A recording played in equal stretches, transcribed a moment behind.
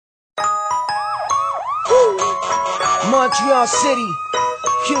Montreal City,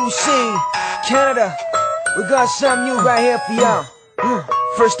 QC, Canada. We got something new right here for y'all.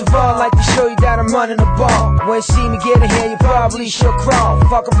 First of all, I'd like to show you that I'm running the ball. When you see me getting here, you probably should crawl.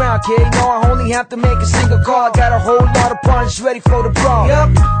 Fuck around, kid, you know I only have to make a single call. I got a whole lot of punch ready for the brawl.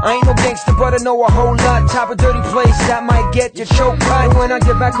 Yup, I ain't no gangster, but I know a whole lot. Top of dirty place that might get your choke cut. When I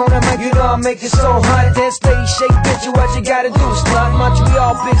get back home, I might, you know, I'll make it so hot. Then stay, shake, bitch, you what you gotta do. Slut,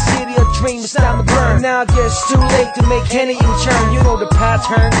 Montreal, big city of dreams, time to burn. Now I guess it's too late to make any U-turn. You know the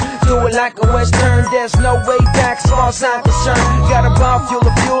pattern, do it like a western. There's no way back, as far as I'm concerned. Got a bomb, fuel the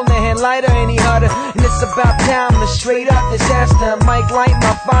fuel, and the hand lighter any harder. And it's about time to straight up disaster. Might light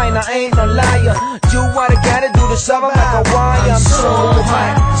my fire, I ain't no liar. Do what I gotta do to survive like a wire. I'm so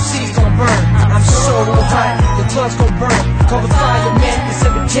hot, the city's gon' burn. I'm so hot, the club's gon' burn. Call the fireman, cause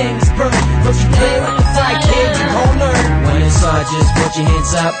everything is burning. Don't you play with the fire, kid, you gon' learn. When it's hard, just put your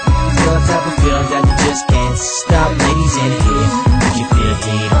hands up. Feel the type of feeling that you just can't stop. Ladies in here, did you feel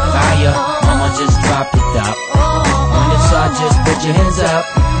heat and fire? Mama just dropped the top. When it's hard, just put your hands up.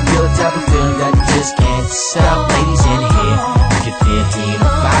 Feel the type of feeling that you just can't stop. Ladies in here, did you feel heat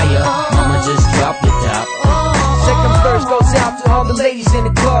and fire? Mama just dropped the top. Second verse goes out to all the ladies in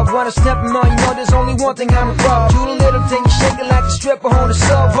the club. Wanna step them on, you know there's only one thing I'm above. You the little thing, you shake it like a stripper on the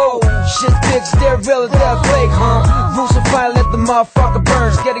sub. Oh, shit, bitch, they're real, they're fake, huh? Rules of fire, let the motherfucker burn.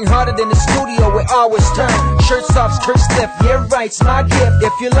 It's getting harder than the studio, it always turn. Shirt stops, curse left, yeah right, it's my gift.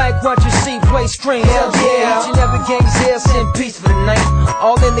 If you like what you see, play scream, hell yeah. Each and every gang's here, send peace for the night.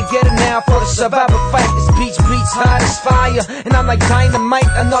 All in together now for the survival fight. This beach beats hot as fire, and I'm like dynamite.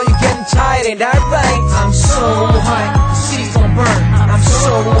 I know you're getting tired, ain't that right? I'm so hot, the city's gon' burn. I'm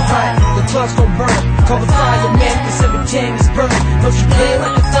so hot, the club's gon' burn. Call the fireman, cause everything is burning. Don't you play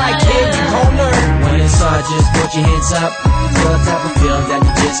with the fire, kid, you gon' learn. When it's hard, just put your hands up. Feel the type of feeling that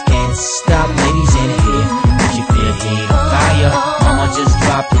you just can't stop. Ladies in here, did you feel heat and fire? Mama just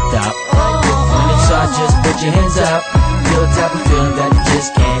dropped the top. When it's hard, just put your hands up. Feel the type of feeling that you just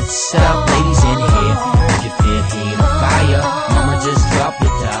can't stop. Ladies in here, did you feel heat and fire? Mama just dropped the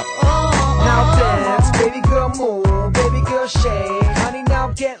top. Now dance, baby girl move, baby girl shake. Honey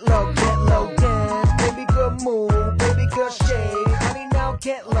now get low, dance. Baby girl move, baby girl shake. Honey now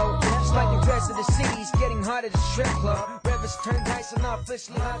get low. Just like the rest of the city, it's getting hot at the strip club. Rivers turn nice enough,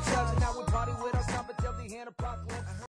 officially hot tubs. And now we party with our company till the end apocalypse.